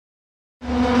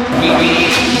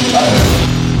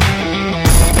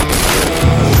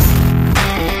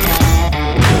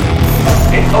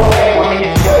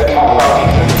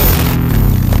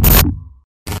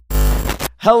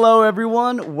Hello,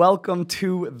 everyone. Welcome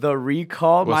to The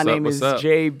Recall. What's My up? name What's is up?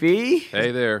 JB. Hey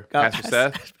there, Got Pastor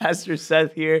Seth Pastor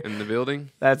Seth here. in the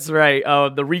building. That's right.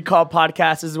 The Recall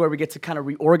podcast is where we get to kind of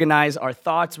reorganize our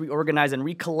thoughts, reorganize and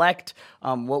recollect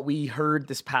what we heard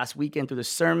this past weekend through the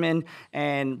sermon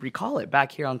and recall it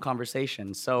back here on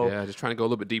Conversation. So Yeah, just trying to go a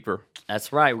little bit deeper.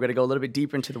 that's right. We're going to go a little bit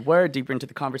deeper into the word, deeper into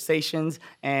the conversations,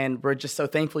 and we're just so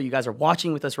thankful you guys are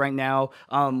watching with us right now.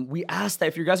 We ask that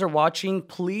if you guys are watching,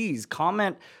 please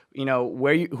comment,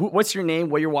 what's your name,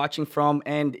 where you're watching from,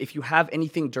 and if you have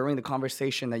anything during the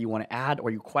conversation that you want to add or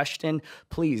you question,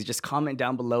 please just comment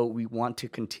down below. We want to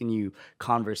continue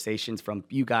conversations from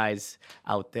you guys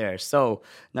out there. So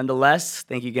nonetheless,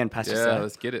 thank you again, Pastor Yeah, Seth.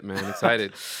 let's get it, man.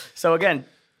 Excited. So again,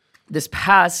 this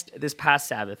past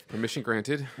Sabbath, Permission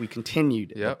granted. we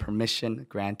continued the Yep. permission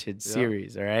granted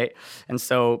series, all right? And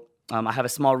so I have a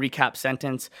small recap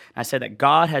sentence. I said that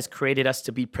God has created us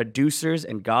to be producers,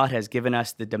 and God has given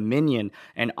us the dominion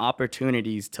and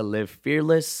opportunities to live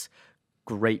fearless,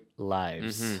 great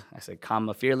lives. I said,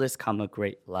 fearless,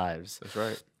 great lives. That's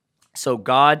right. So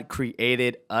God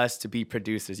created us to be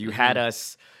producers. You had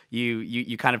us.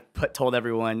 You kind of told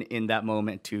everyone in that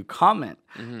moment to comment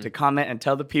and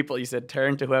tell the people. You said,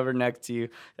 turn to whoever next to you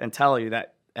and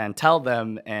tell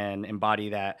them and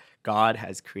embody that God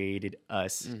has created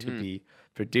us to be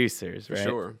producers, right?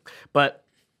 Sure. But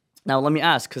now let me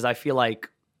ask, because I feel like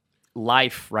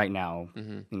life right now,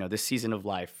 this season of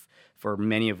life for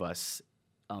many of us,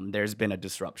 there's been a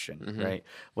disruption, right?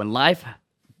 When life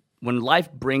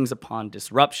brings upon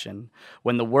disruption,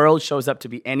 when the world shows up to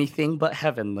be anything but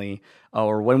heavenly,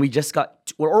 or when we just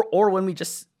when we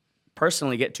just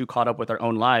personally get too caught up with our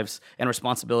own lives and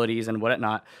responsibilities and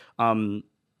whatnot,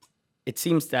 it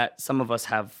seems that some of us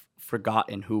have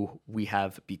forgotten who we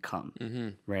have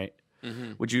become, right?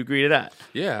 Would you agree to that?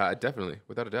 Yeah, definitely,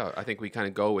 without a doubt. I think we kind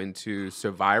of go into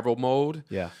survival mode.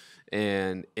 Yeah.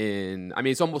 And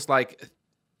it's almost like,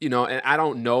 and I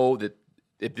don't know that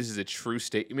if this is a true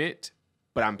statement,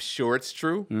 but I'm sure it's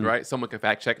true, right? Someone can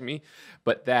fact check me.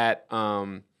 But that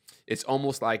it's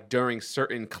almost like during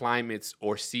certain climates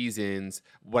or seasons,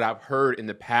 what I've heard in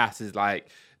the past is like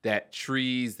that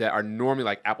trees that are normally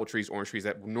like apple trees, orange trees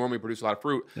that normally produce a lot of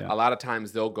fruit, a lot of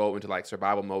times they'll go into like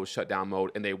survival mode, shutdown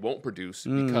mode, and they won't produce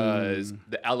because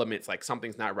the elements, like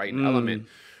something's not right in the element.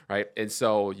 Right. And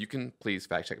so you can please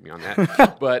fact check me on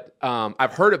that. But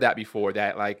I've heard of that before,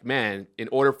 that like, man, in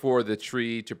order for the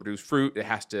tree to produce fruit,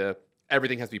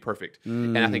 everything has to be perfect.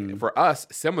 And I think for us,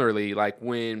 similarly, like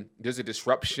when there's a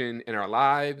disruption in our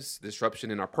lives, disruption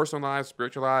in our personal lives,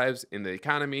 spiritual lives, in the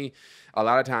economy, a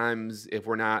lot of times if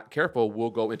we're not careful, we'll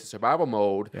go into survival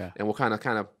mode and we'll kind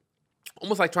of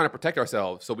almost like trying to protect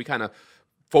ourselves. So we kind of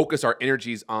focus our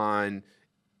energies on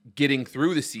getting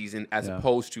through the season as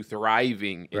opposed to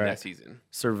thriving in that season.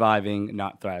 Surviving,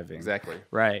 not thriving. Exactly.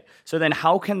 Right. So then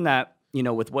how can that,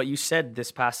 with what you said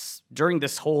during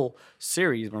this whole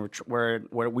series, where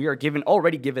we are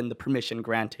already given the permission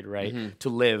granted, right, to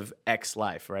live X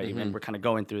life, right? And we're kind of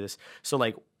going through this. So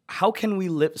like, how can we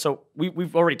live? So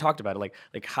we've already talked about it. Like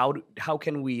how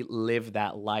can we live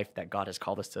that life that God has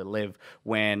called us to live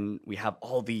when we have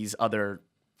all these other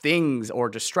things or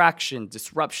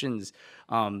disruptions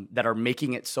that are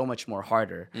making it so much more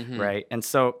harder, right? And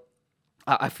so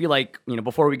I feel like,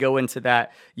 before we go into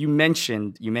that, you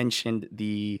mentioned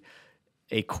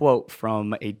a quote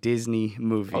from a Disney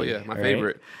movie. Oh yeah, my right?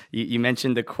 favorite. You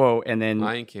mentioned the quote, and then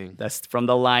Lion King. That's from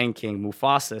the Lion King.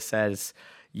 Mufasa says,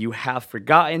 "You have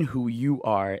forgotten who you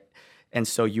are, and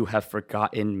so you have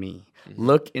forgotten me.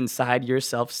 Look inside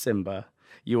yourself, Simba.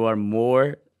 You are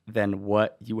more than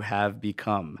what you have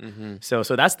become." So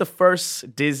that's the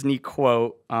first Disney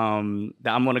quote that I'm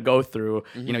going to go through.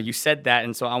 You said that,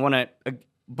 and so I want to,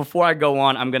 before I go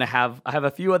on, I have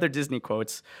a few other Disney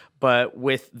quotes, but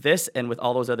with this and with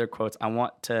all those other quotes, I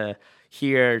want to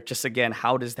hear just again,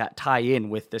 how does that tie in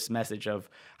with this message of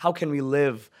how can we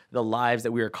live the lives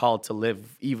that we are called to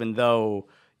live, even though,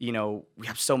 we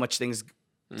have so much things,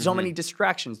 so many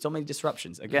distractions, so many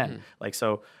disruptions. Again,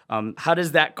 how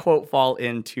does that quote fall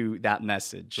into that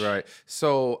message? Right.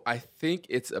 So I think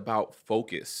it's about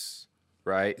focus,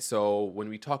 right? So when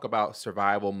we talk about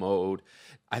survival mode,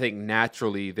 I think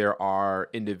naturally there are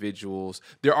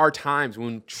times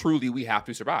when truly we have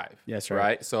to survive. Yes, right.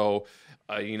 Right. So,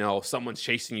 someone's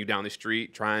chasing you down the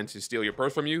street, trying to steal your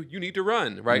purse from you, you need to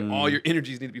run, right? All your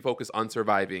energies need to be focused on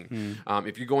surviving.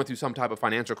 If you're going through some type of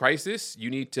financial crisis, you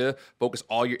need to focus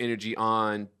all your energy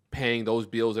on paying those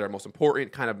bills that are most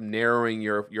important, kind of narrowing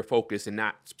your focus and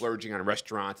not splurging on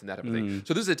restaurants and that type of thing.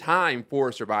 So this is a time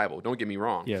for survival. Don't get me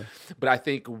wrong. Yeah. But I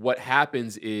think what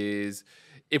happens is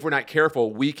if we're not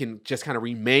careful, we can just kind of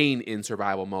remain in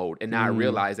survival mode and not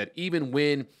realize that even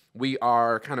when we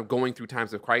are kind of going through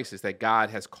times of crisis, that God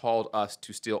has called us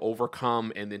to still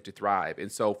overcome and then to thrive.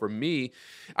 And so for me,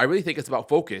 I really think it's about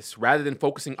focus rather than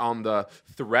focusing on the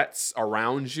threats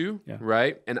around you,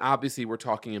 right? And obviously we're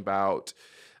talking about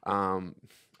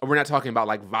we're not talking about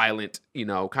like violent,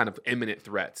 kind of imminent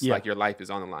threats, like your life is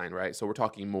on the line, right? So we're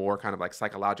talking more kind of like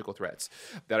psychological threats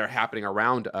that are happening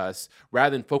around us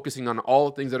rather than focusing on all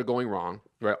the things that are going wrong,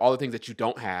 right? All the things that you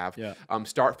don't have.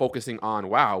 Start focusing on,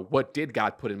 wow, what did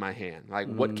God put in my hand? Like,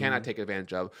 what can I take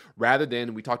advantage of? Rather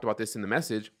than, we talked about this in the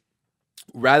message,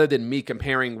 rather than me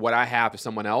comparing what I have to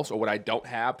someone else or what I don't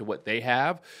have to what they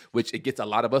have, which it gets a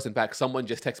lot of us. In fact, someone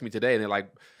just texted me today and they're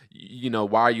like,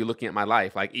 why are you looking at my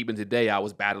life? Like even today I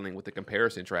was battling with the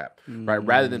comparison trap, right?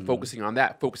 Rather than focusing on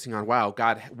that, focusing on, wow,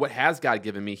 God, what has God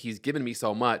given me? He's given me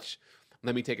so much.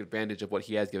 Let me take advantage of what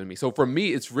he has given me. So for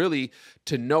me, it's really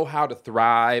to know how to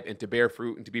thrive and to bear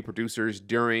fruit and to be producers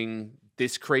during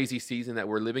this crazy season that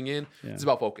we're living in. It's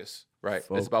about focus, right?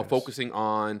 It's about focusing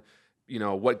on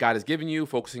what God has given you,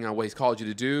 focusing on what he's called you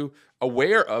to do,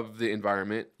 aware of the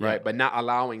environment, right? But not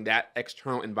allowing that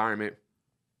external environment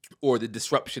or the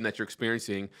disruption that you're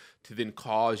experiencing to then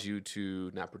cause you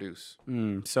to not produce.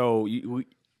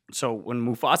 So when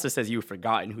Mufasa says you've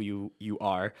forgotten who you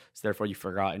are, so therefore you've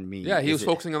forgotten me. Yeah, he was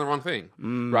focusing on the wrong thing,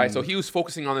 right? So he was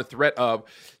focusing on the threat of,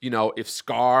 if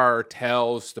Scar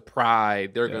tells the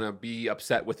Pride, they're going to be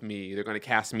upset with me. They're going to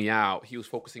cast me out. He was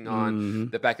focusing on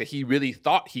the fact that he really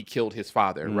thought he killed his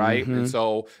father, right? And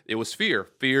so it was fear.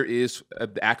 Fear is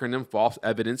the acronym false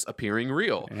evidence appearing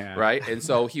real, right? And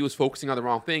so he was focusing on the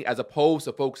wrong thing as opposed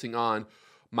to focusing on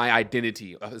my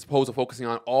identity, as opposed to focusing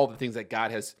on all the things that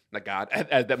Mufasa,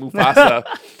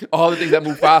 all the things that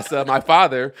Mufasa, my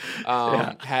father,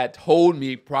 had told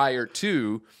me prior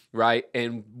to, right,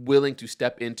 and willing to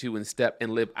step into and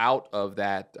live out of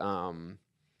that,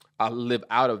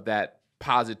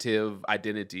 positive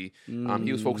identity.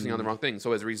 He was focusing on the wrong thing.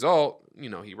 So as a result,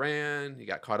 he ran, he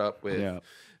got caught up with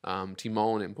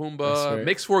Timon and Pumbaa. Right.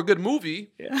 Makes for a good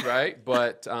movie, right?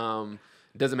 But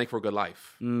it doesn't make for a good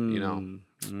life, who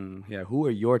are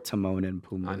your Timon and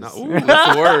Pumbaa? I know. Ooh,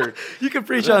 that's the word. You can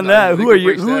preach on that. Who are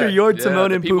your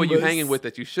Timon and Pumbaa? People you hanging with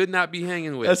that you should not be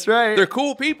hanging with. That's right. They're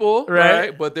cool people,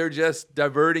 right? But they're just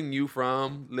diverting you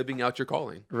from living out your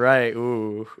calling. Right.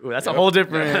 Ooh, that's a whole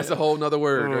different. That's a whole nother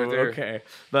word right there. Okay.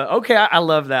 But okay, I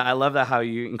love that. I love that how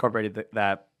you incorporated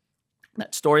that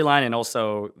storyline and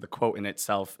also the quote in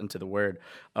itself into the word.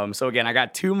 So again, I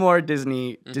got two more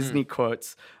Disney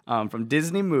quotes from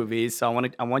Disney movies. So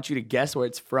I want you to guess where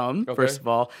it's from, first of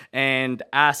all, and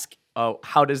ask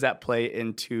how does that play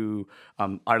into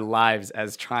our lives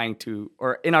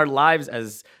in our lives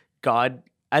as God,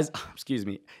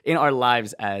 in our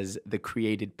lives as the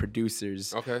created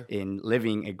producers in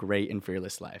living a great and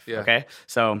fearless life. Okay,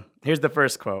 so here's the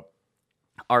first quote.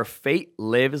 Our fate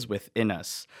lives within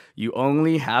us. You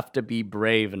only have to be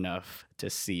brave enough to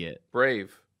see it.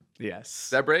 Brave. Yes. Is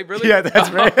that brave, really? Yeah,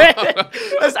 that's brave.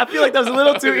 I feel like that was a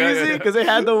little too easy because it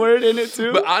had the word in it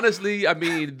too. But honestly, I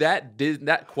mean,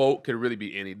 that quote could really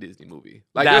be any Disney movie.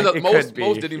 Like most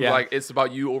Disney movies, like it's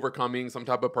about you overcoming some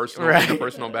type of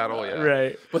personal battle. Yeah.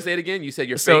 Right. But say it again. You said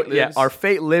your fate lives. Yeah, our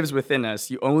fate lives within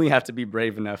us. You only have to be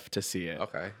brave enough to see it.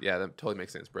 Okay. Yeah, that totally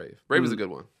makes sense. Brave. Brave is a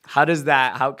good one. How does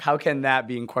that? How can that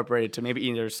be incorporated to maybe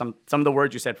either some of the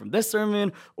words you said from this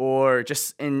sermon or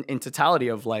just in totality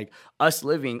of like us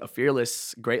living a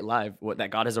fearless, great life that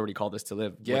God has already called us to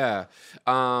live? Yeah,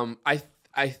 I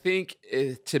think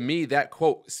to me that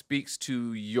quote speaks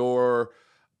to your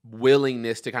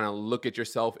willingness to kind of look at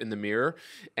yourself in the mirror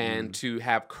and to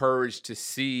have courage to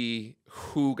see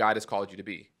who God has called you to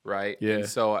be, right? Yeah. And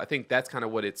so I think that's kind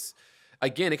of what it's.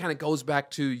 Again, it kind of goes back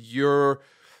to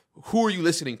who are you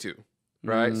listening to?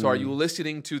 Right. So are you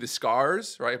listening to the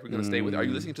scars, right? If we're going to stay with, are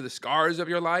you listening to the scars of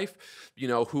your life,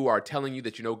 who are telling you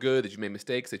that you're no good, that you made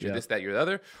mistakes, that you're this, that, you're the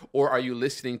other? Or are you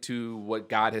listening to what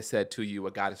God has said to you,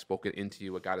 what God has spoken into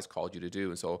you, what God has called you to do?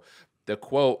 And so the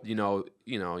quote,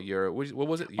 what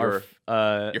was it? Your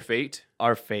fate?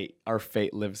 Our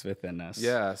fate lives within us.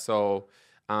 Yeah. So,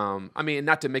 I mean,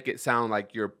 not to make it sound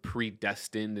like you're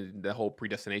predestined and the whole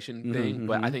predestination thing,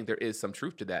 but I think there is some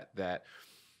truth to that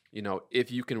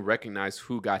if you can recognize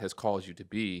who God has called you to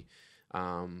be,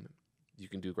 you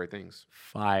can do great things.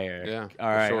 Fire. Yeah. All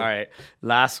right.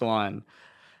 Last one.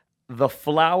 The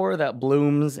flower that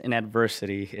blooms in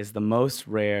adversity is the most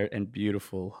rare and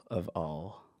beautiful of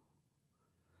all.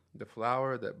 The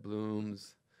flower that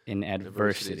blooms in in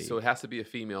adversity. So it has to be a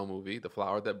female movie. The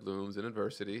flower that blooms in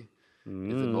adversity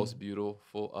is the most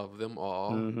beautiful of them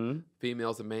all. Mm-hmm.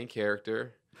 Female's the main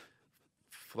character.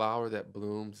 Flower that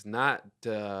blooms, not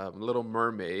Little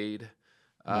Mermaid.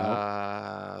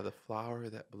 The flower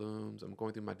that blooms. I'm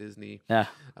going through my Disney Yeah.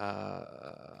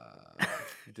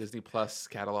 Disney Plus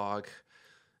catalog.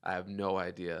 I have no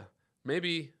idea.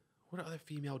 Maybe what are other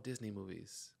female Disney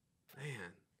movies?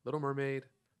 Man, Little Mermaid.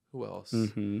 Who else?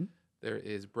 Mm-hmm. There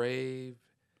is Brave.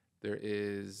 There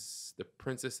is the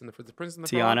Princess and the Frog.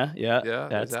 Tiana. Yeah. Yeah,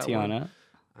 That's there's that Tiana. one.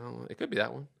 I don't know. It could be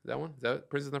that one. That one? Is that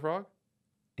Princess and the Frog?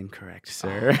 Incorrect,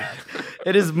 sir.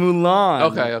 It is Mulan.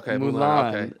 Okay.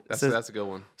 Mulan. Okay. That's a good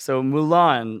one. So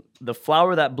Mulan, the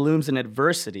flower that blooms in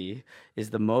adversity, is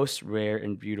the most rare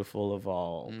and beautiful of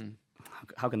all.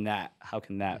 How can that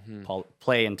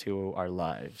play into our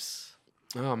lives?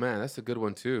 Oh man, that's a good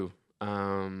one too.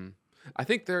 I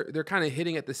think they're kind of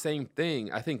hitting at the same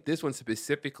thing. I think this one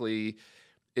specifically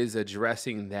is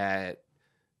addressing that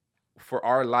for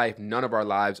our life, none of our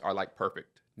lives are like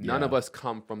perfect. None of us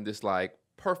come from this like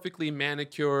perfectly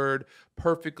manicured,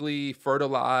 perfectly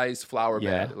fertilized flower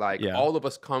bed. All of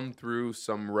us come through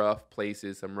some rough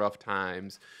places, some rough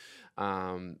times.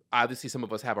 Obviously, some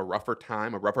of us have a rougher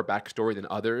time, a rougher backstory than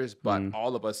others, but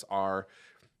all of us are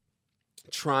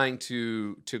trying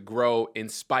to grow in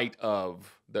spite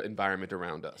of the environment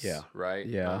around us. Yeah. Right.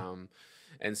 Yeah.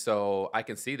 And so I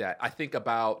can see that. I think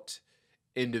about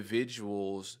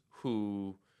individuals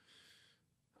who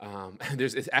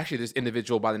there's this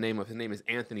individual by the name of, his name is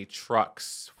Anthony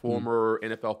Trucks, former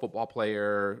NFL football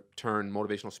player turned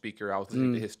motivational speaker. I was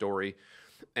listening to his story,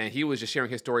 and he was just sharing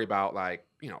his story about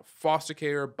foster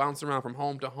care, bouncing around from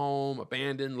home to home,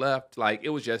 abandoned, left. Like it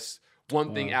was just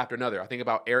one thing after another. I think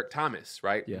about Eric Thomas,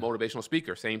 right? Yeah. Motivational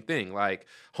speaker, same thing. Like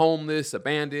homeless,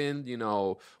 abandoned,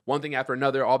 one thing after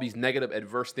another, all these negative,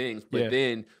 adverse things. But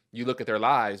then you look at their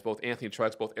lives, both Anthony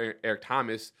Trucks, both Eric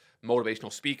Thomas,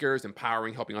 motivational speakers,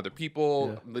 empowering, helping other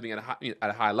people, living at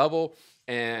a high level.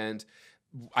 And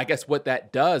I guess what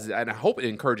that does, and I hope it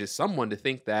encourages someone to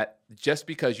think that just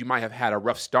because you might have had a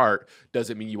rough start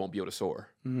doesn't mean you won't be able to soar,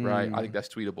 right? I think that's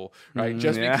tweetable, right?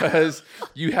 Just because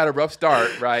you had a rough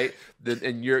start, right?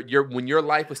 And when your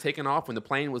life was taking off, when the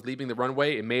plane was leaving the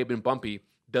runway, it may have been bumpy,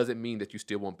 doesn't mean that you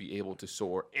still won't be able to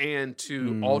soar and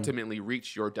to ultimately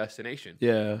reach your destination.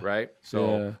 Yeah. Right?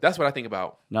 So that's what I think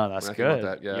about. No, that's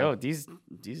good. Yo, these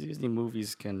Disney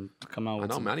movies can come out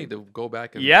with I need to go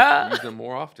back and use them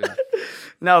more often.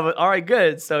 No, but all right,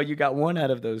 good. So you got one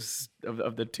out of those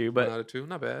of the two, but 1 out of 2,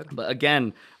 not bad. But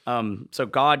again, so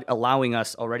God allowing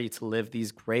us already to live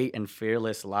these great and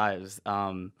fearless lives.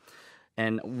 And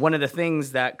one of the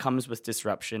things that comes with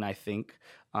disruption, I think,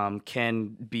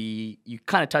 can be, you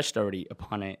kind of touched already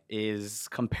upon it, is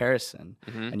comparison.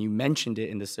 And you mentioned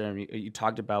it in the sermon. You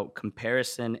talked about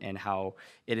comparison and how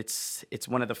it's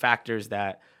one of the factors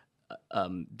that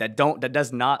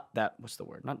does not what's the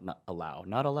word? Not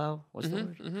allow. What's the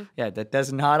word? Yeah, that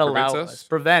does not allow us.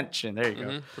 Prevention. There you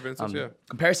go. Prevents us,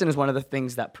 Comparison is one of the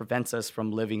things that prevents us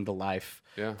from living the life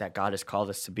that God has called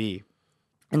us to be.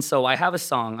 And so I have a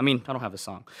song. I mean, I don't have a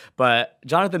song, but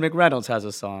Jonathan McReynolds has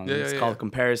a song. It's called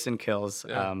 "Comparison Kills."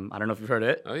 I don't know if you've heard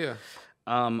it. Oh yeah.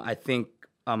 I think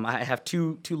I have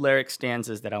two lyric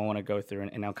stanzas that I want to go through,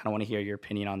 and I kind of want to hear your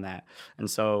opinion on that. And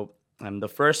so the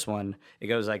first one, it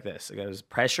goes like this. It goes,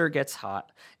 "Pressure gets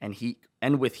hot,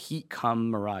 and with heat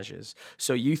come mirages.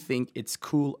 So you think it's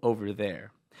cool over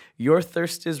there. Your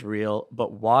thirst is real,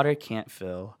 but water can't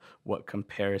fill what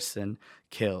comparison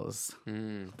kills."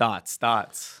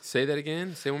 Thoughts. Say that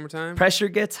again. Say one more time. Pressure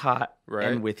gets hot,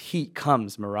 and with heat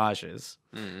comes mirages.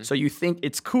 So you think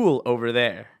it's cool over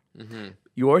there.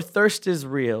 Your thirst is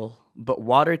real, but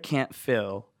water can't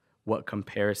fill what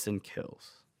comparison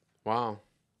kills. Wow.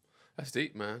 That's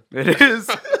deep, man. It is.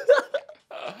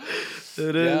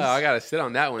 It is. Yeah, I got to sit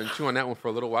on that one and chew on that one for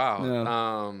a little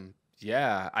while.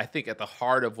 Yeah. I think at the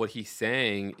heart of what he's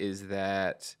saying is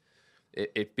that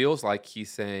it feels like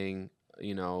he's saying,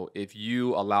 if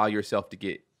you allow yourself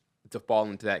to fall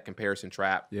into that comparison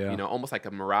trap, almost like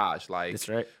a mirage, like, that's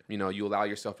right. You allow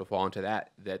yourself to fall into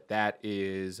that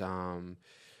is,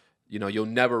 you'll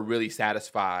never really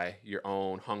satisfy your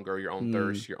own hunger, your own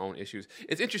thirst, your own issues.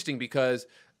 It's interesting because,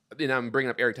 I'm bringing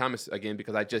up Eric Thomas again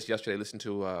because I just yesterday listened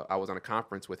to, I was on a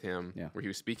conference with him where he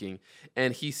was speaking,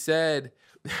 and he said,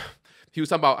 he was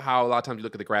talking about how a lot of times you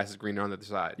look at the grass is greener on the other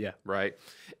side. Yeah. Right.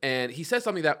 And he said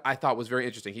something that I thought was very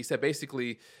interesting. He said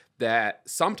basically that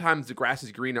sometimes the grass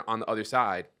is greener on the other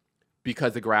side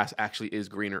because the grass actually is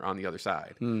greener on the other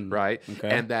side. Right. Okay.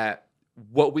 And that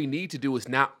what we need to do is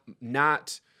not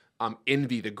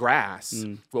envy the grass.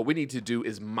 What we need to do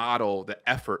is model the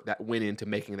effort that went into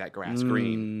making that grass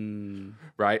green,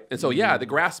 right? And so, the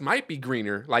grass might be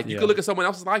greener. Like you could look at someone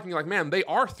else's life and you're like, man, they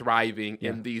are thriving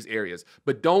in these areas.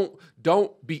 But don't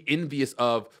be envious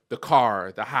of the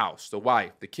car, the house, the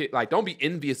wife, the kid. Like, don't be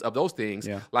envious of those things.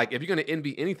 Yeah. Like, if you're going to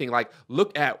envy anything, like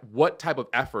look at what type of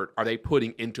effort are they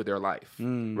putting into their life,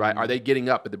 right? Are they getting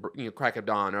up at the crack of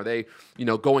dawn? Are they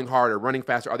going harder, running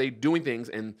faster? Are they doing things?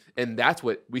 And that's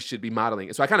what we should be modeling.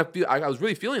 And so I kind of feel I was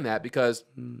really feeling that because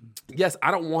yes,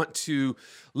 I don't want to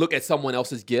look at someone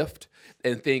else's gift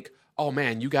and think, oh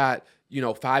man, you got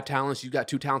 5 talents, you got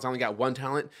 2 talents, I only got 1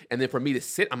 talent, and then for me to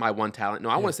sit on my 1 talent. No,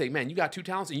 I want to say, man, you got 2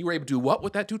 talents and you were able to do what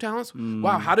with that 2 talents?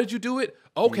 Wow, how did you do it?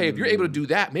 Okay, if you're able to do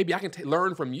that, maybe I can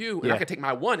learn from you, and I can take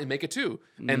my 1 and make it 2,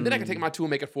 and then I can take my 2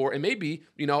 and make it 4, and maybe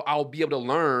I'll be able to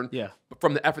learn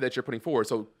from the effort that you're putting forward.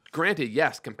 So granted,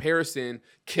 yes, comparison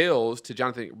kills, to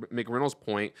Jonathan McReynolds'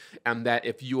 point, and that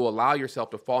if you allow yourself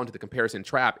to fall into the comparison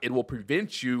trap, it will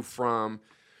prevent you from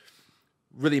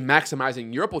really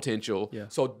maximizing your potential. Yeah.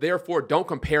 So therefore, don't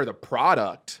compare the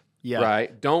product,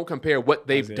 right? Don't compare what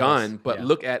they've done, but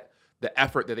look at the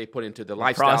effort that they put into the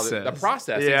lifestyle, the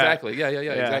process. Exactly. Yeah.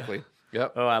 Exactly.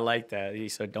 Yep. Oh, I like that.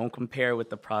 So don't compare with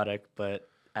the product, but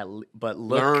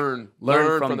learn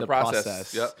from the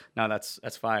process. Yep. No, that's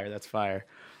fire. That's fire.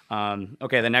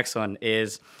 Okay, the next one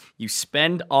is you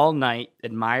spend all night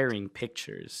admiring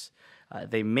pictures.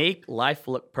 They make life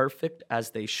look perfect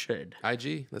as they should.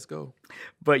 IG, let's go.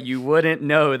 But you wouldn't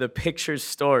know the picture's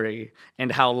story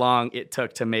and how long it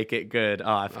took to make it good.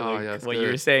 Oh, I feel like what you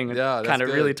were saying kind of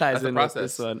really ties in with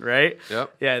this one, right?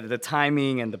 Yep. Yeah, the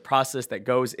timing and the process that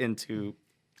goes into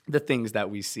the things that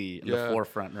we see in the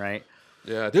forefront, right?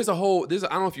 Yeah, I don't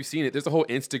know if you've seen it. There's a whole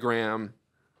Instagram.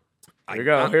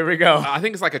 Here we go. I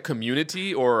think it's like a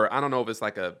community, or I don't know if it's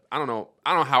like I don't know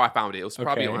how I found it. It was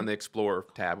probably on the Explore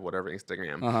tab or whatever,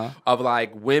 Instagram, of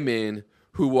like women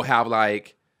who will have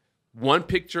like one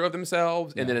picture of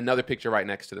themselves and then another picture right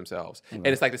next to themselves. And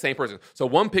it's like the same person. So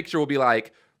one picture will be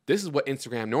like, this is what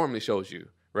Instagram normally shows you.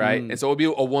 Right. And so it'll be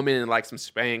a woman in like some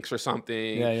Spanx or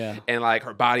something. And like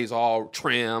her body's all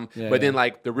trim. But then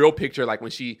like the real picture, like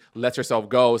when she lets herself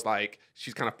go, is like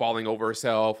she's kind of falling over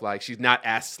herself. Like she's not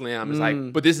as slim. It's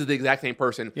like, but this is the exact same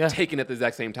person taken at the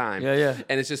exact same time.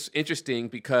 And it's just interesting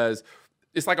because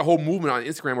it's like a whole movement on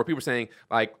Instagram where people are saying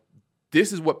like,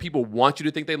 this is what people want you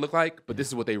to think they look like, but this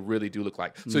is what they really do look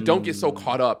like. So don't get so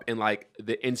caught up in like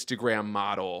the Instagram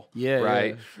model,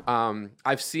 right?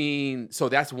 I've seen, so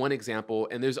that's one example.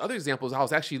 And there's other examples. I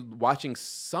was actually watching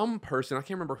some person, I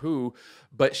can't remember who,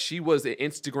 but she was an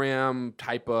Instagram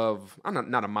type of,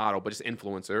 I'm not a model, but just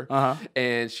influencer.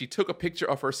 And she took a picture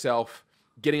of herself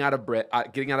getting out of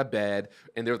bed,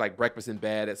 and there was like breakfast in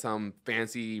bed at some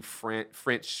fancy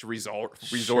French resort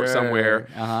somewhere.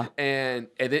 And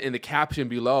then in the caption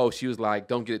below, she was like,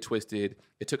 "Don't get it twisted.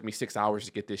 It took me 6 hours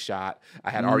to get this shot. I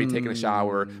had already taken a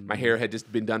shower. My hair had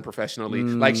just been done professionally."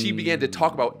 Like she began to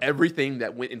talk about everything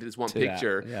that went into this one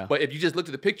picture. But if you just looked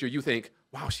at the picture, you think,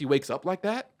 "Wow, she wakes up like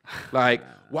that." Like,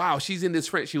 wow, she's in this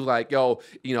French. She was like, "Yo,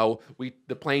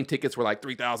 the plane tickets were like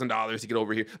 $3,000 to get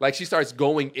over here." Like she starts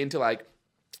going into like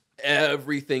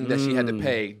everything that she had to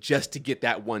pay just to get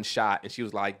that one shot, and she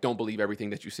was like, don't believe everything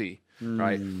that you see,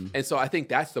 right? And so I think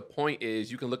that's the point,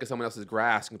 is you can look at someone else's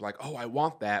grass and be like, oh, I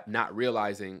want that, not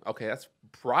realizing, okay, that's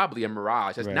probably a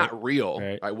mirage. That's not real,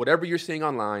 right? Whatever you're seeing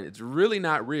online, it's really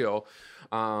not real.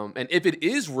 And if it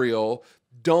is real,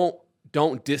 don't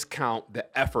discount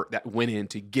the effort that went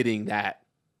into getting that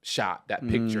shot, that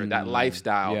picture, that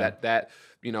lifestyle, that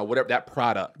whatever, that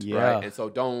product, right? And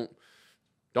so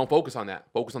don't focus on that.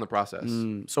 Focus on the process.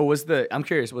 So I'm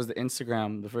curious, was the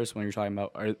Instagram the first one you're talking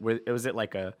about, or was it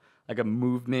like a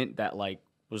movement that like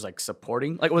was like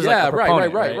supporting? Like was like a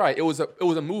proponent, right. It was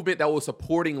a movement that was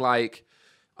supporting like,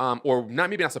 or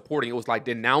maybe not supporting. It was like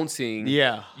denouncing,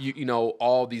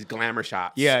 all these glamour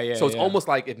shots. So it's almost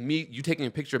like if you taking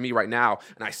a picture of me right now,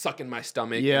 and I suck in my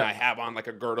stomach, and I have on like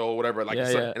a girdle or whatever, like,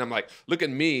 and I'm like, look at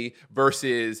me,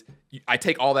 versus I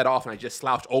take all that off and I just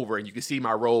slouch over, and you can see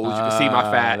my rolls, you can see my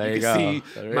fat, you can see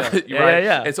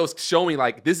my And so it's showing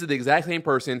like this is the exact same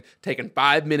person taken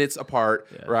 5 minutes apart,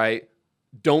 right?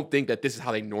 Don't think that this is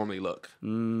how they normally look,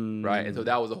 right? And so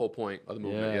that was the whole point of the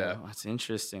movement. Yeah, that's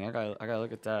interesting. I gotta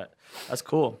look at that. That's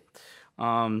cool.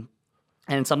 And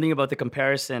something about the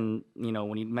comparison,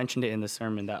 when you mentioned it in the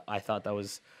sermon, that I thought that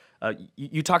was,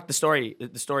 you talked the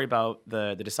story about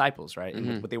the disciples, right,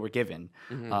 and what they were given,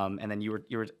 and then you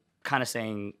were kind of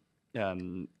saying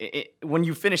when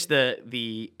you finish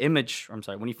the image, I'm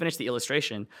sorry, when you finish the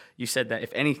illustration, you said that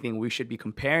if anything, we should be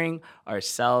comparing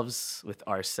ourselves with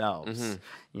ourselves,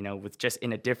 with just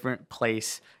in a different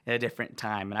place at a different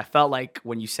time. And I felt like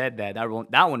when you said that,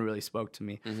 that one really spoke to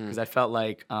me because I felt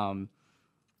like in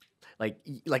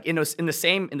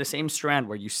the same strand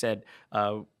where you said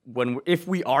if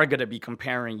we are gonna be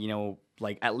comparing,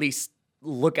 like at least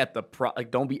look at the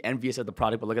don't be envious of the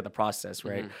product, but look at the process,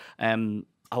 right?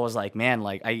 I was like, man,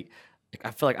 like I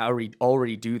feel like I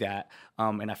already do that,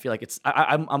 and I feel like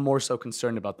I'm more so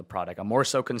concerned about the product. I'm more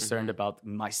so concerned about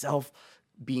myself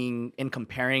being in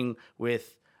comparing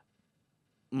with.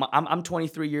 I'm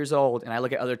 23 years old, and I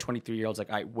look at other 23-year-olds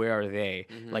like, where are they?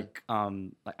 Like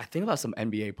I think about some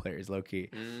NBA players, low key.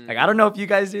 Like I don't know if you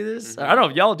guys do this. I don't know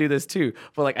if y'all do this too.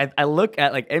 But like I look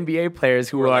at like NBA players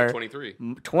who are like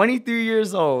 23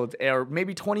 years old, or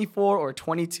maybe 24 or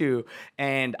 22,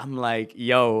 and I'm like,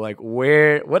 yo, like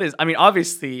what is? I mean,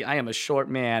 obviously I am a short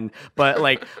man, but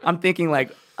like I'm thinking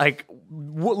like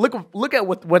look at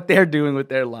what they're doing with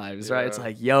their lives, right? It's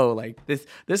like, yo, like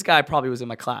this guy probably was in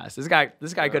my class. This guy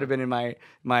could have been in my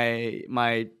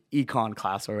econ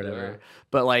class or whatever. Yeah.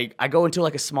 But like I go into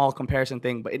like a small comparison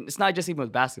thing, but it's not just even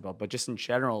with basketball, but just in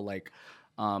general, like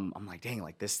I'm like, dang,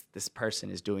 like this person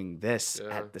is doing this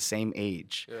at the same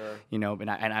age,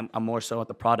 and I'm more so at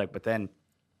the product. But then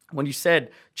when you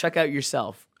said check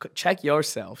yourself,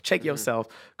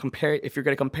 compare, if you're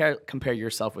gonna compare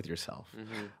yourself with yourself.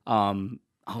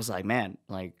 I was like, man,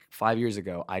 like 5 years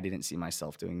ago, I didn't see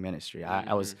myself doing ministry.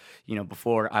 I was,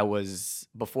 before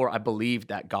I believed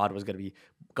that God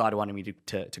wanted me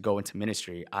to go into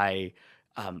ministry. I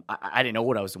didn't know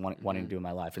what I was wanting to do in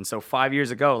my life. And so 5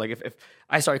 years ago, like if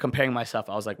I started comparing myself,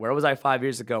 I was like, where was I 5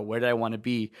 years ago? Where did I want to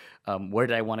be? Where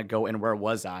did I want to go? And where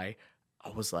was I?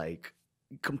 I was like,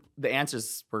 the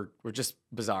answers were just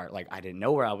bizarre. Like I didn't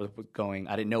know where I was going.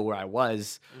 I didn't know where I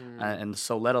was. And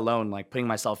so let alone like putting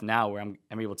myself now where I'm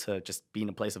able to just be in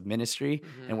a place of ministry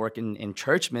and work in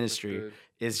church ministry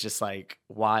is just like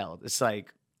wild. It's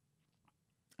like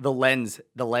the lens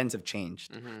have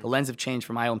changed. The lens have changed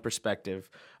from my own perspective.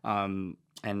 And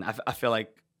I feel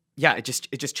like, it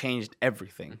just changed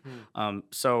everything.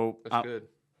 So that's good.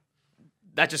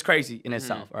 That's just crazy in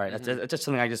itself. All right, that's just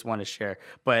something I just want to share.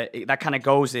 But that kind of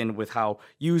goes in with how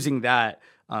using that,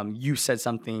 you said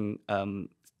something,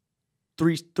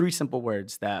 three simple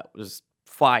words that was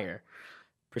fire.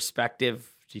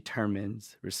 Perspective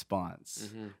determines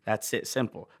response. That's it,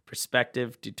 simple.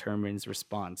 Perspective determines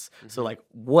response. So like,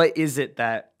 what is it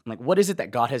that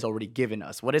God has already given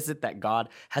us? What is it that God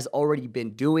has already been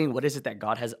doing? What is it that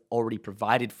God has already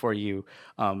provided for you?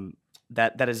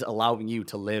 That is allowing you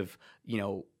to live,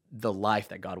 the life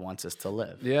that God wants us to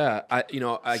live. Yeah,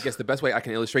 I guess the best way I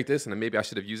can illustrate this, and maybe I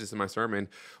should have used this in my sermon,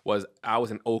 was I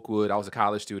was in Oakwood. I was a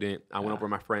college student. I went over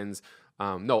with my friends.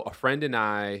 A friend and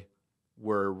I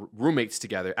were roommates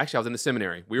together. Actually, I was in the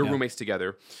seminary. We were roommates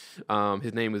together.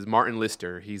 His name is Martin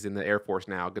Lister. He's in the Air Force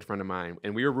now, a good friend of mine.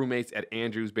 And we were roommates at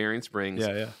Andrews, Berrien Springs.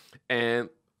 Yeah. And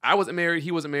I wasn't married.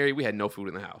 He wasn't married. We had no food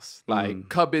in the house. Like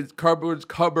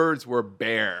cupboards were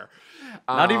bare.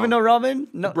 Not even no ramen?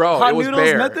 No, bro, hot it was noodles,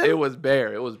 bare. nothing? It was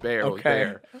bare. It was bare. Okay. It was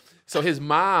bare. So his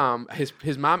mom, I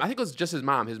think it was just his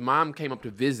mom. His mom came up to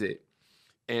visit,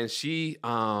 and she,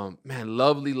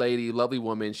 lovely lady, lovely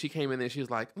woman. She came in there. She was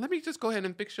like, "Let me just go ahead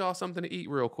and fix y'all something to eat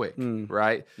real quick."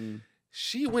 Right?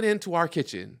 She went into our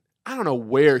kitchen. I don't know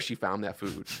where she found that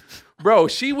food. Bro,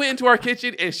 she went into our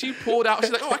kitchen and she pulled out,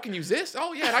 she's like, "Oh, I can use this?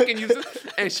 Oh, yeah, I can use this."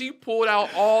 And she pulled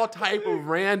out all type of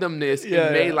randomness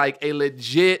and made like a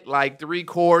legit like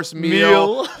 3-course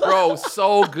meal. Bro,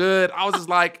 so good. I was just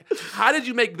like, how did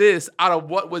you make this out of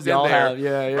what was in there?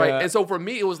 Yeah. Right? And so for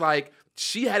me, it was like,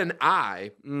 she had an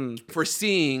eye for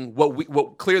seeing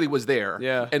what clearly was there.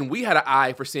 Yeah. And we had an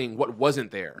eye for seeing what wasn't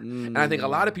there. And I think a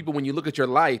lot of people, when you look at your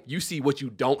life, you see what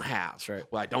you don't have. That's right.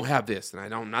 Well, I don't have this, and I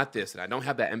don't not this, and I don't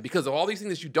have that. And because of all these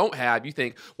things that you don't have, you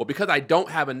think, well, because I don't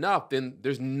have enough, then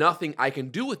there's nothing I can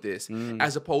do with this,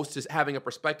 as opposed to having a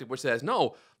perspective which says,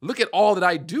 no, look at all that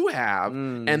I do have,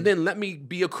 and then let me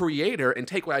be a creator and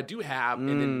take what I do have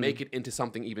and then make it into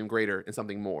something even greater and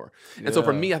something more. And so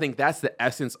for me, I think that's the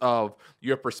essence of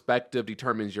your perspective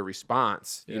determines your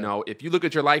response. You know, if you look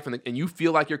at your life and you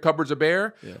feel like your cupboards are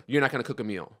bare, you're not going to cook a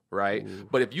meal, right?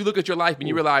 But if you look at your life and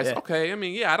you realize, okay, I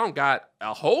mean, I don't got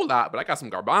a whole lot, but I got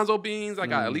some garbanzo beans. I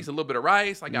got at least a little bit of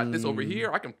rice. I got this over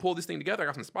here. I can pull this thing together. I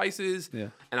got some spices,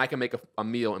 and I can make a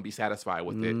meal and be satisfied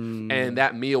with it. And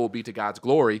that meal will be to God's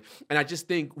glory. And I just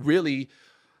think really,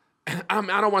 I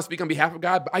don't want to speak on behalf of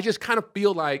God, but I just kind of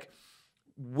feel like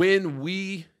when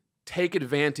we take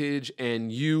advantage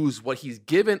and use what he's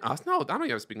given us. No, I don't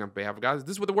even speak on behalf of God. This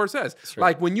is what the word says. right.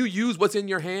 Like when you use what's in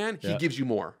your hand, he gives you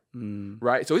more.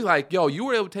 Right? So he's like, yo, you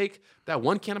were able to take that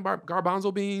one can of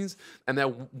garbanzo beans and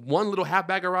that one little half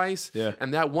bag of rice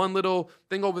and that one little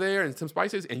thing over there and some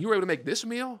spices, and you were able to make this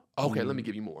meal? Okay, let me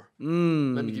give you more.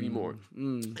 Let me give you more.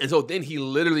 And so then he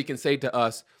literally can say to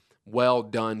us, well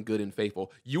done, good and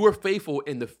faithful. You were faithful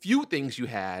in the few things you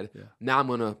had. Now I'm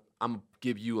gonna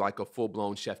give you like a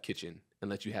full-blown chef kitchen and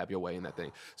let you have your way in that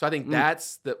thing. So I think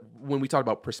that's when we talk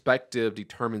about perspective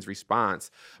determines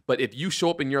response. But if you show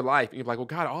up in your life and you're like, well,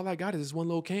 God, all I got is this one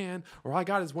little can, or all I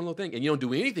got is one little thing, and you don't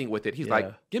do anything with it, he's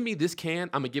like, give me this can,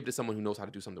 I'm gonna give it to someone who knows how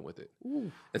to do something with it.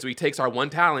 And so he takes our one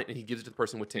talent and he gives it to the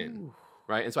person with 10.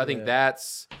 Right? And so I think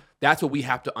that's what we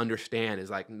have to understand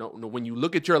is like, no, when you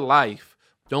look at your life,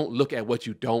 don't look at what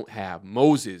you don't have.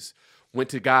 Moses went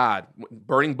to God,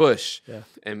 burning bush,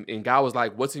 and God was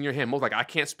like, what's in your hand? Moses like, I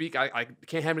can't speak, I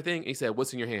can't have anything. And he said,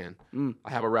 what's in your hand? I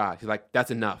have a rod. He's like,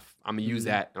 that's enough. I'm going to use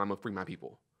that, and I'm going to free my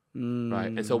people. Right?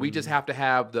 And so we just have to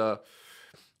have the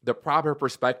proper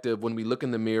perspective when we look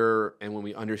in the mirror and when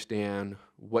we understand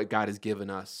what God has given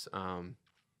us. Man,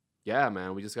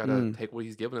 we just got to take what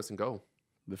he's given us and go.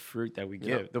 The fruit that we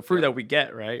give, the fruit that we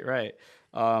get, right.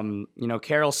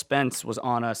 Carol Spence was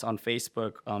on us on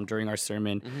Facebook during our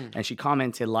sermon, and she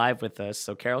commented live with us.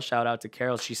 So Carol, shout out to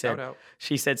Carol. She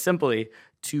said simply,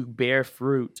 to bear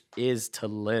fruit is to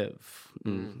live.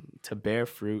 To bear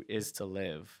fruit is to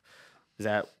live. Is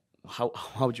that how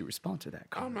would you respond to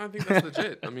that comment? I think that's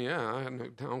legit. I mean, I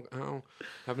don't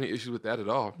have any issues with that at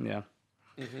all. Yeah.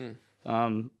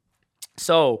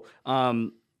 So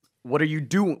what are you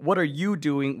doing? What are you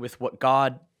doing with what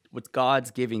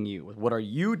God's giving you? What are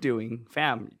you doing,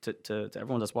 fam? To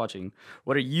everyone that's watching,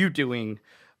 what are you doing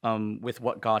with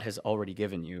what God has already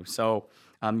given you? So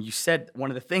you said one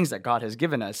of the things that God has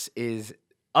given us is,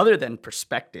 other than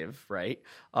perspective, right?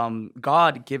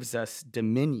 God gives us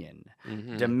dominion.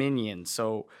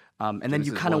 So and then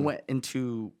you kind of went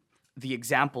into the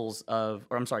examples of,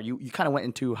 you kind of went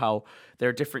into how there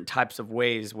are different types of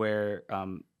ways where.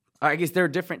 I guess there are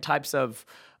different types of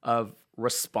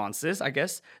responses,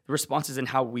 the responses in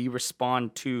how we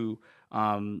respond to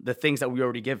the things that we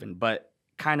already given, but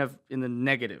kind of in the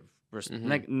negative,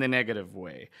 in the negative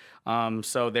way.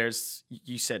 So there's,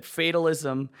 you said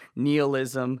fatalism,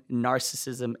 nihilism,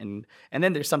 narcissism, and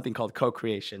then there's something called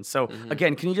co-creation. So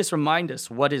again, can you just remind us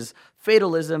what is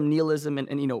fatalism, nihilism, and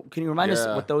can you remind us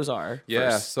what those are? Yeah,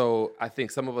 first? So I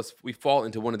think some of us, we fall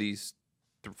into one of these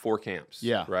 4 camps,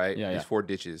 right? These 4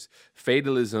 ditches.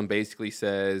 Fatalism basically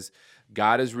says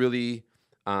God is really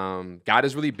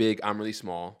big, I'm really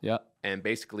small. Yeah. And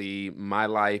basically my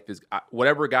life is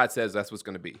whatever God says, that's what's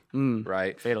going to be,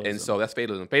 right? Fatalism. And so that's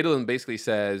fatalism. Fatalism basically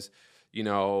says,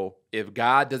 if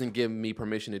God doesn't give me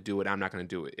permission to do it, I'm not going to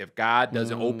do it. If God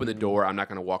doesn't open the door, I'm not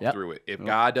going to walk through it. If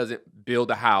God doesn't build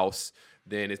a house,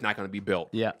 then it's not going to be built.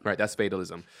 Yeah. Right? That's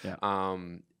fatalism. Yeah.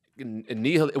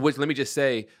 Which, let me just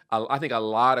say, I think a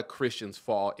lot of Christians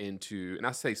fall into, and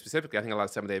I say specifically, I think a lot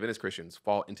of Seventh-day Adventist Christians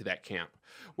fall into that camp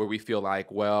where we feel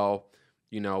like, well,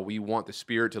 we want the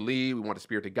Spirit to lead, we want the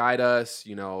Spirit to guide us,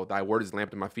 thy word is a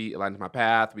lamp to my feet, a light to my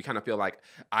path. We kind of feel like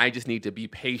I just need to be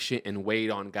patient and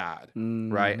wait on God,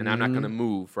 right? And I'm not going to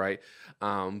move, right?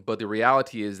 But the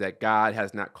reality is that God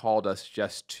has not called us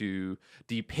just to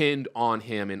depend on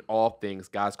him in all things.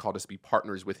 God's called us to be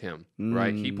partners with him,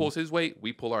 right? He pulls his weight,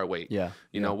 we pull our weight. Yeah.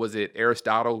 Was it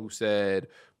Aristotle who said,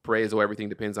 pray as though everything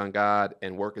depends on God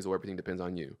and work as though everything depends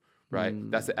on you?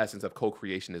 Right? That's the essence of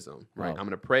co-creationism, right? Wow. I'm going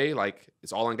to pray like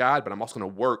it's all on God, but I'm also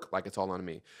going to work like it's all on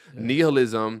me. Yeah.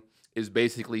 Nihilism is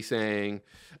basically saying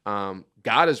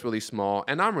God is really small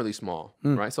and I'm really small,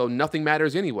 right? So nothing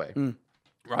matters anyway,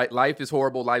 right? Life is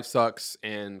horrible, life sucks,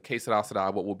 and que sera,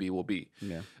 sera, what will be, will be.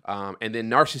 Yeah. And then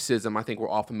narcissism, I think we're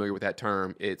all familiar with that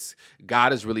term. It's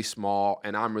God is really small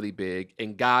and I'm really big,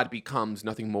 and God becomes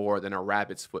nothing more than a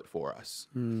rabbit's foot for us,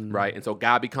 right? And so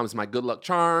God becomes my good luck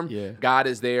charm. Yeah. God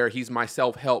is there. He's my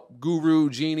self-help guru,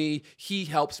 genie. He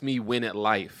helps me win at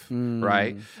life,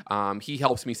 right? He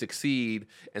helps me succeed,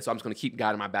 and so I'm just going to keep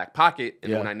God in my back pocket,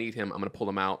 and when I need him, I'm going to pull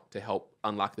him out to help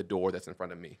unlock the door that's in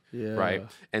front of me, right?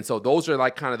 And so those are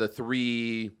like kind of the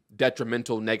 3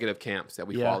 detrimental negative camps that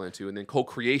we fall into. And then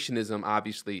co-creationism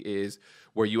obviously is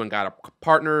where you and God are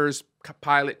partners,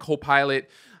 co-pilot,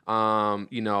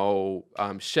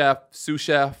 chef, sous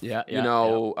chef,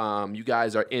 you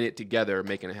guys are in it together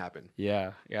making it happen.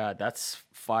 Yeah, that's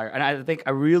fire. And I think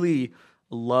I really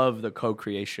love the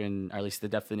co-creation, or at least the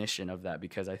definition of that,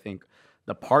 because I think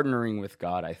the partnering with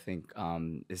God, I think,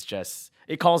 is just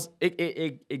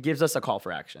it gives us a call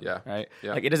for action. Yeah. Right.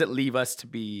 Yeah. Like it doesn't leave us to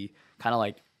be kind of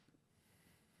like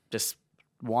just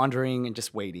wandering and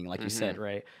just waiting, like you said,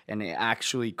 right? And it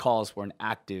actually calls for an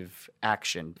active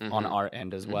action on our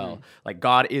end as well. Like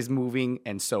God is moving,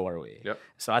 and so are we. Yep.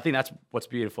 So I think that's what's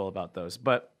beautiful about those.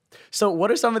 But so, what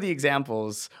are some of the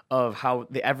examples of how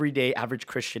the everyday average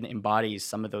Christian embodies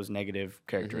some of those negative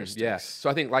characteristics? Yeah. So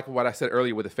I think, like what I said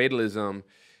earlier with the fatalism,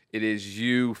 it is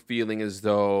you feeling as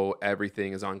though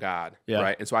everything is on God, Yeah.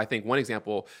 right? And so I think one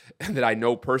example that I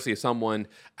know personally is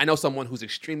I know someone who's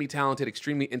extremely talented,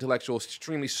 extremely intellectual,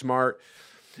 extremely smart,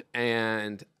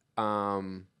 and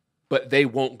but they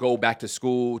won't go back to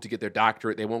school to get their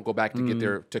doctorate. They won't go back to get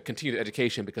to continue their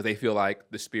education because they feel like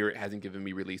the Spirit hasn't given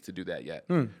me release to do that yet,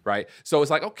 right? So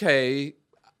it's like, okay,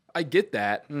 I get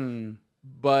that,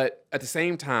 but at the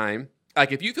same time,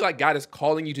 like if you feel like God is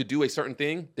calling you to do a certain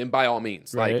thing, then by all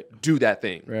means, Right. like do that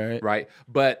thing, Right.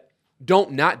 But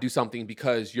don't not do something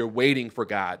because you're waiting for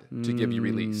God to give you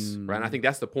release, right? And I think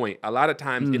that's the point. A lot of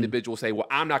times individuals say, well,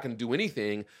 I'm not going to do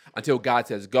anything until God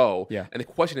says go. Yeah. And the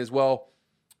question is, well,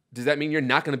 does that mean you're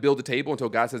not going to build the table until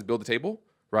God says build the table?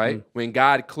 Right? When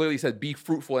God clearly said, be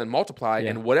fruitful and multiply,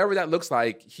 and whatever that looks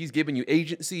like, he's giving you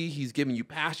agency, he's giving you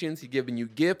passions, he's giving you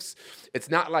gifts. It's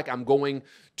not like I'm going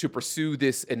to pursue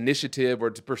this initiative or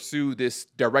to pursue this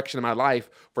direction of my life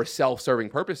for self-serving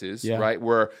purposes, right?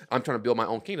 Where I'm trying to build my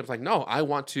own kingdom. It's like, no, I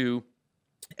want to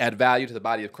add value to the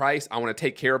body of Christ. I want to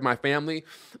take care of my family.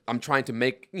 I'm trying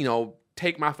to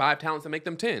take my 5 talents and make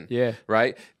them 10. Yeah.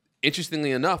 Right? Interestingly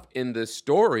enough, in the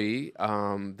story,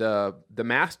 the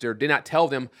master did not tell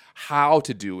them how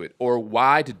to do it or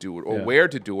why to do it or where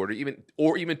to do it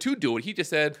or even to do it. He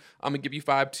just said, I'm gonna give you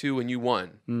 5, 2, and you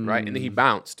won, right? And then he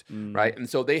bounced, right? And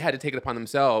so they had to take it upon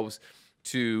themselves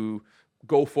to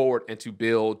go forward and to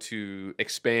build, to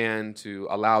expand, to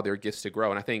allow their gifts to grow.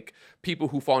 And I think people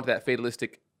who fall into that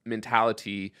fatalistic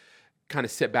mentality kind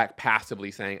of sit back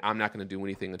passively saying, I'm not going to do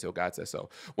anything until God says so.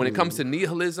 When it comes to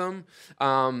nihilism,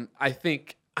 I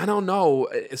think, I don't know,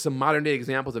 some modern day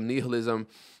examples of nihilism,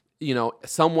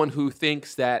 someone who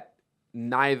thinks that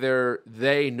neither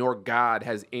they nor God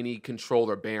has any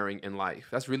control or bearing in life.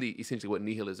 That's really essentially what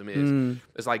nihilism is.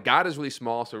 It's like God is really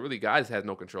small, so really God has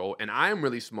no control. And I'm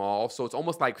really small, so it's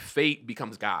almost like fate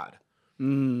becomes God.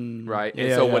 Right?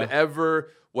 And so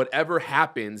whatever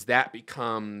happens, that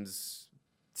becomes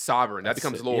sovereign. That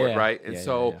becomes Lord, right? And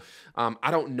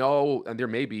I don't know, and there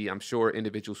may be, I'm sure,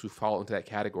 individuals who fall into that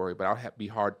category, but I'll be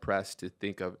hard-pressed to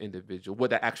think of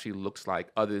what that actually looks like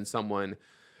other than someone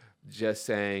just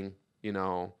saying,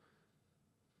 kind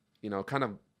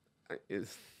of, I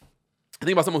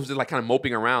think about someone who's just like kind of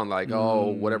moping around like,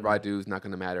 oh, whatever I do is not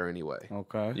going to matter anyway.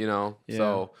 Okay.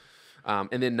 So,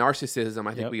 and then narcissism,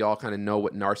 I think we all kind of know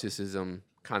what narcissism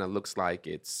kind of looks like.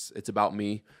 It's about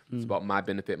me. It's about my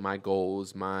benefit, my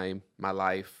goals, my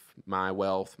life, my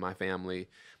wealth, my family,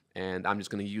 and I'm just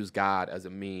going to use God as a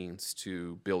means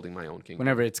to building my own kingdom.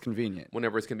 Whenever it's convenient.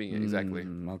 Exactly.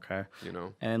 Okay. You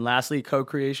know. And lastly,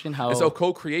 co-creation. And so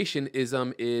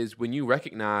co-creationism is when you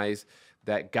recognize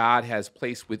that God has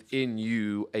placed within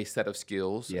you a set of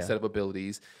skills, a set of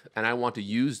abilities, and I want to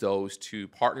use those to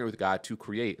partner with God to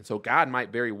create. And so God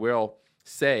might very well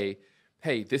say,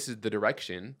 hey, this is the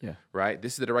direction, right?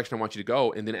 This is the direction I want you to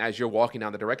go. And then as you're walking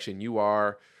down the direction,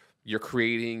 you're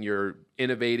creating, you're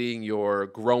innovating, you're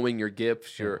growing your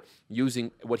gifts, you're using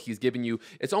what he's given you.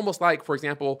 It's almost like, for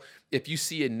example, if you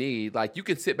see a need, like you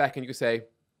can sit back and you can say,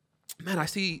 man, I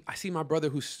see my brother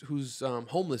who's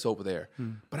homeless over there,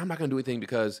 but I'm not going to do anything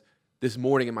because this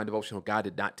morning in my devotional, God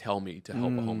did not tell me to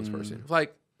help a homeless person. It's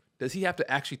like, does he have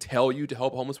to actually tell you to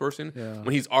help a homeless person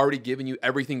when he's already given you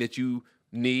everything that you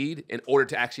need in order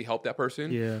to actually help that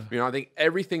person? I think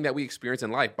everything that we experience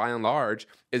in life, by and large,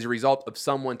 is a result of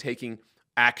someone taking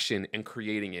action and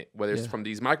creating it, whether it's from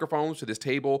these microphones to this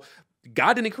table.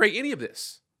 God didn't create any of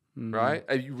this, right?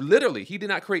 Literally, he did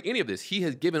not create any of this. He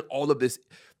has given all of this.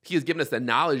 He has given us the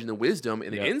knowledge and the wisdom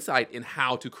and the insight in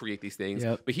how to create these things,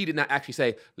 but he did not actually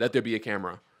say, let there be a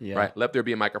camera, right? Let there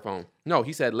be a microphone. No,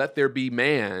 he said, let there be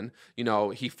man.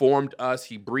 He formed us,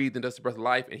 he breathed into us the breath of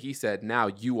life, and he said, now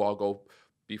you all go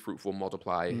be fruitful,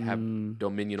 multiply, have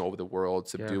dominion over the world,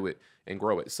 subdue it, and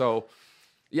grow it. So,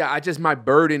 my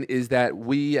burden is that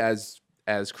we as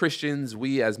Christians,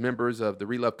 we as members of the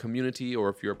Relove community, or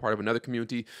if you're a part of another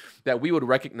community, that we would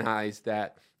recognize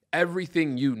that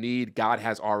everything you need, God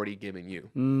has already given you.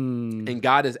 And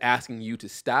God is asking you to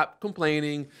stop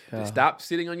complaining, to stop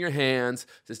sitting on your hands,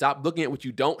 to stop looking at what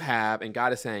you don't have. And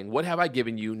God is saying, what have I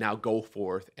given you? Now go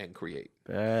forth and create.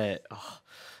 Right. Oh.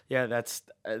 Yeah,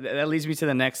 that leads me to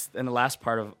the next and the last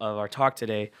part of our talk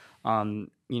today.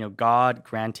 God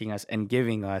granting us and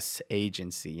giving us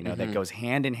agency, that goes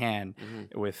hand in hand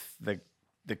with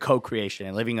the co-creation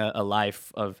and living a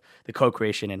life of the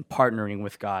co-creation and partnering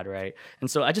with God, right?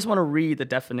 And so I just want to read the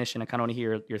definition. I kind of want to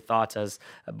hear your thoughts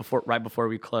right before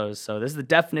we close. So this is the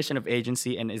definition of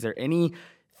agency, and is there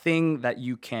anything that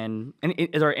you can, and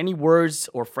is there any words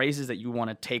or phrases that you want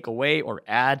to take away or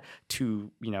add to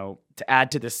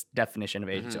add to this definition of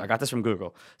agency? I got this from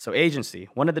Google. So agency,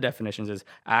 one of the definitions is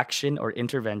action or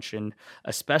intervention,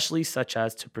 especially such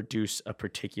as to produce a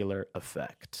particular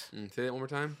effect. Say that one more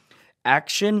time.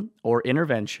 Action or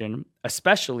intervention,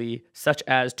 especially such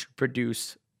as to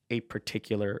produce a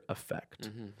particular effect.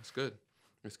 That's good.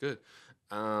 That's good.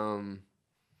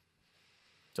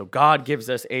 So God gives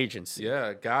us agency.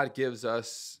 Yeah, God gives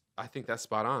us, I think that's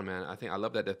spot on, man. I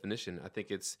love that definition. I think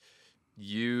it's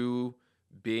you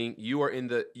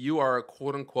are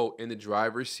quote unquote in the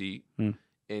driver's seat,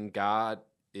 and God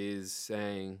is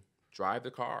saying, drive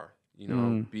the car,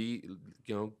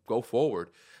 go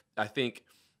forward. I think,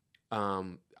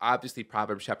 obviously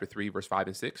Proverbs chapter 3, verse 5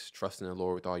 and 6, trust in the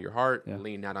Lord with all your heart,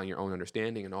 lean not on your own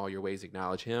understanding, in all your ways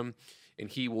acknowledge him, and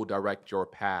he will direct your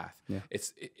path. Yeah.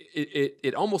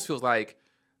 It almost feels like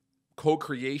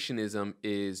co-creationism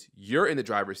is you're in the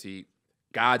driver's seat,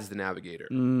 God's the navigator,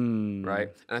 right?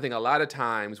 And I think a lot of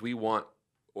times we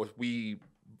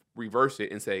reverse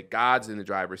it and say God's in the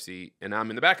driver's seat and I'm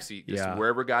in the back seat. Just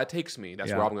wherever God takes me,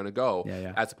 that's where I'm going to go.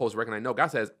 As opposed to recognize, no, God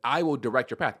says, I will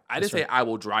direct your path. I didn't say I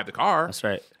will drive the car. That's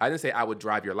right. I didn't say I would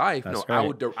drive your life. That's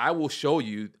no, right. I will show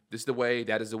you this is the way,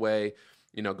 that is the way,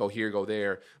 go here, go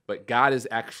there. But God is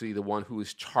actually the one who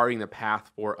is charting the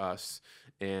path for us.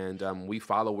 And we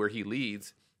follow where he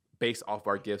leads based off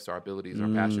our gifts, our abilities, our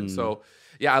passions. So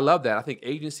I love that. I think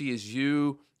agency is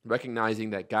you recognizing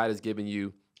that God has given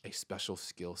you a special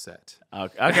skill set.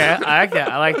 Okay,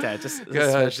 I like that.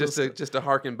 Just to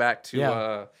harken back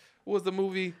to what was the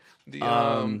movie?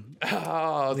 Not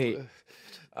Born.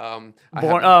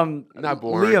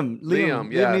 Liam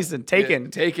Neeson.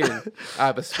 Taken. I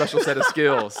have a special set of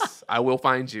skills. I will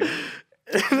find you.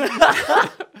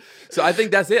 So I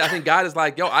think that's it. I think God is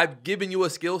like, yo, I've given you a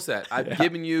skill set. I've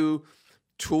given you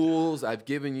tools. I've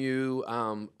given you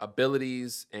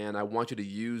abilities, and I want you to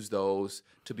use those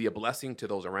to be a blessing to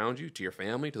those around you, to your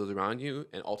family, to those around you,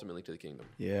 and ultimately to the kingdom.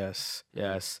 Yes.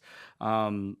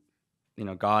 God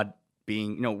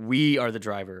being, we are the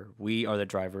driver. We are the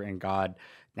driver, and God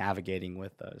navigating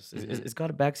with us. Is God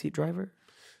a backseat driver?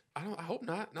 I hope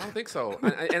not. I don't think so.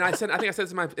 I think I said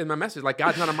this in my message. Like,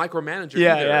 God's not a micromanager.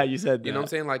 Yeah, you said that. You know what I'm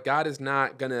saying? Like, God is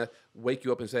not gonna wake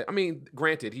you up and say. I mean,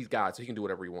 granted, he's God, so he can do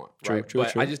whatever he wants, right? True.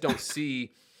 I just don't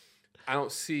see. I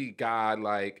don't see God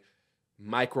like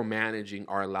micromanaging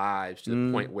our lives to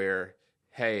the point where,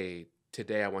 hey,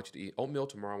 today I want you to eat oatmeal.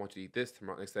 Tomorrow I want you to eat this.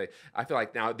 Tomorrow next day. I feel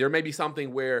like now there may be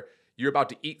something where you're about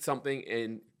to eat something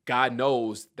and God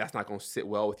knows that's not going to sit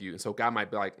well with you. And so God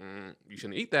might be like, you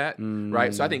shouldn't eat that,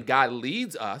 right? So I think God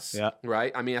leads us,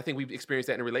 right? I mean, I think we've experienced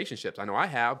that in relationships. I know I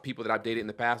have people that I've dated in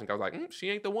the past and God was like,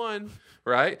 she ain't the one,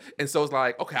 right? And so it's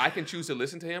like, okay, I can choose to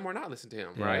listen to him or not listen to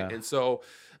him, right? And so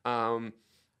I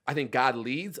think God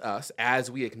leads us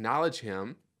as we acknowledge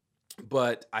him,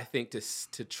 but I think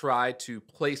to try to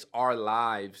place our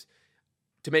lives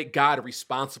to make God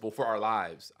responsible for our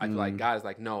lives. I feel like God is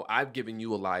like, no, I've given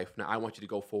you a life. Now I want you to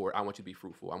go forward. I want you to be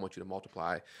fruitful. I want you to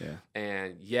multiply. Yeah.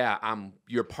 And I'm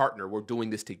your partner. We're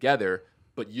doing this together,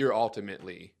 but you're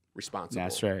ultimately responsible.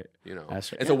 That's right.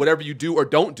 That's right. And so whatever you do or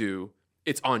don't do,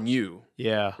 it's on you.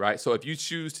 Yeah. Right. So if you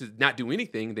choose to not do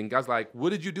anything, then God's like,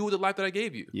 what did you do with the life that I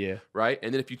gave you? Yeah. Right.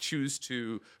 And then if you choose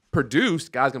to produce,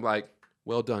 God's gonna be like,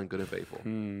 well done, good and faithful.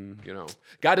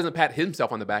 God doesn't pat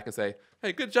himself on the back and say,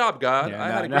 hey, good job, God.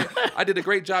 I did a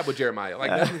great job with Jeremiah.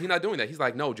 Like, he's not doing that. He's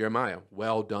like, no, Jeremiah,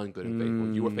 well done, good and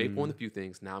faithful. You were faithful in a few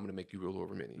things. Now I'm going to make you rule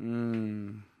over many.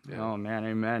 Oh, man,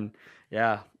 amen.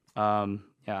 Yeah.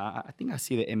 I think I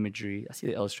see the imagery. I see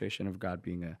the illustration of God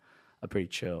being a pretty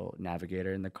chill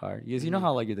navigator in the car. Because you know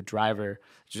how, like, you're the driver,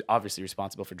 just obviously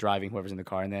responsible for driving whoever's in the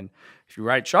car. And then if you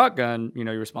ride shotgun,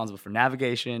 you're responsible for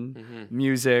navigation,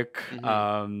 music,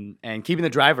 and keeping the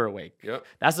driver awake. Yep.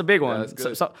 That's the big one.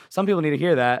 Yeah, so some people need to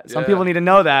hear that. Some people need to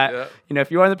know that. Yeah.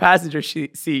 If you are in the passenger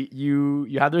seat,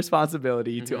 you have the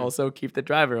responsibility to also keep the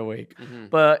driver awake.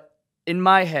 But in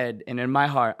my head and in my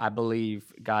heart, I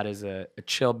believe God is a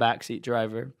chill backseat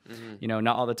driver.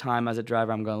 Not all the time as a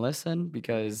driver I'm going to listen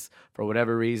because for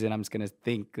whatever reason, I'm just going to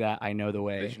think that I know the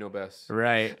way. That you know best.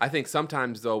 Right. I think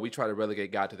sometimes, though, we try to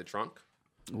relegate God to the trunk.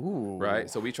 Ooh. Right,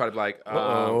 so we try to be like,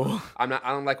 Uh-oh. I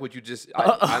don't like what you just.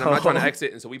 I'm not trying to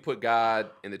exit, and so we put God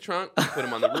in the trunk, we put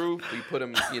him on the roof, we put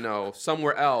him,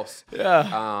 somewhere else.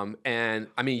 Yeah. And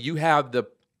I mean, you have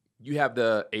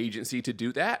the agency to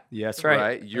do that. Yeah, that's right.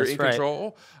 Right, you're That's in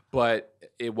control, but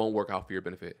it won't work out for your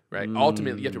benefit. Right.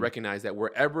 Ultimately, you have to recognize that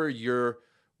wherever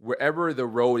the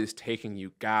road is taking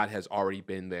you, God has already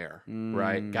been there.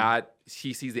 Right. God,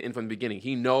 he sees the end from the beginning.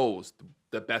 He knows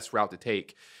the best route to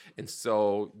take. And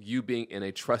so you being in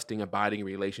a trusting, abiding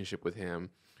relationship with him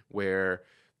where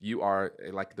you are,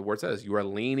 like the word says, you are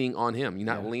leaning on him. You're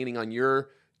not leaning on your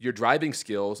driving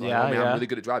skills. Like, I'm really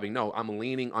good at driving. No, I'm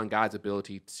leaning on God's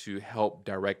ability to help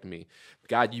direct me.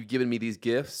 God, you've given me these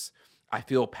gifts. I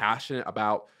feel passionate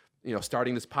about,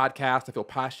 starting this podcast. I feel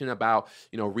passionate about,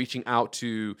 reaching out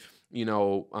to,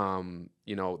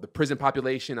 the prison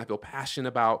population. I feel passionate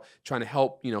about trying to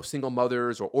help, single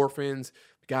mothers or orphans.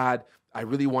 God, I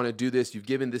really want to do this. You've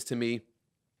given this to me.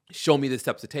 Show me the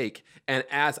steps to take. And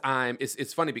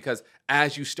it's funny because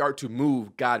as you start to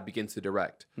move, God begins to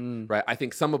direct, right? I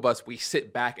think some of us, we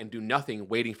sit back and do nothing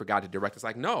waiting for God to direct. It's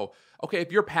like, no, okay,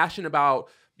 if you're passionate about,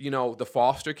 the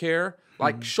foster care,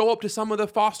 like show up to some of the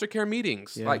foster care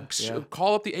meetings,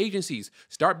 call up the agencies,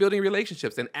 start building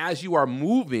relationships. And as you are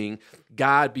moving,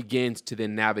 God begins to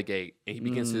then navigate, and he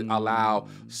begins to allow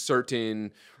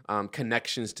certain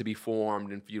connections to be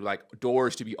formed and for you, like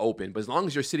doors to be opened. But as long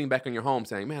as you're sitting back in your home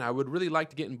saying, man, I would really like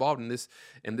to get involved in this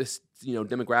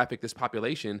demographic, this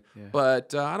population,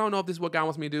 but I don't know if this is what God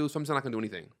wants me to do, so I'm just not gonna do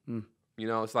anything.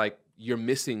 It's like you're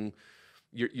missing,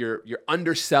 you're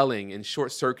underselling and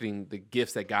short-circuiting the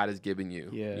gifts that God has given you,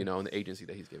 and the agency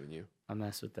that he's given you. I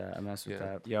mess with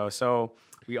that. Yo, so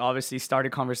we obviously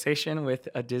started conversation with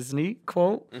a Disney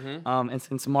quote. And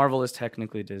since Marvel is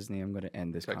technically Disney, I'm going to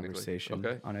end this conversation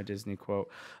on a Disney quote.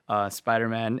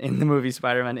 Spider-Man, in the movie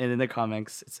Spider-Man, and in the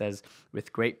comics, it says,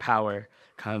 with great power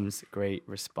comes great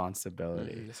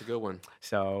responsibility. That's a good one.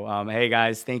 So, hey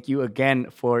guys, thank you again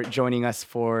for joining us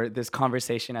for this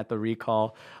conversation at the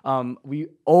Recall. We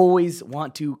always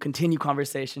want to continue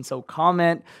conversation, so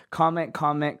comment,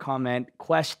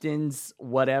 questions,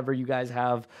 whatever you guys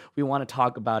have. We want to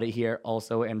talk about it here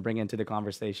also and bring into the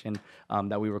conversation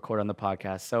that we record on the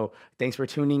podcast. So thanks for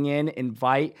tuning in.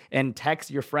 Invite and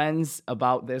text your friends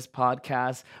about this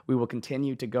podcast. We will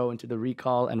continue to go into the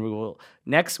Recall, and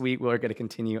next week we're going to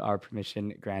continue our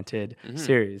Permission Granted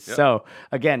series. So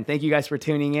again, thank you guys for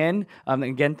tuning in.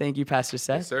 Again, thank you, Pastor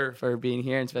Seth, for being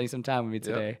here and spending some time with me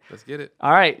today. Let's get it.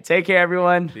 All right, take care,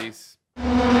 everyone. Peace.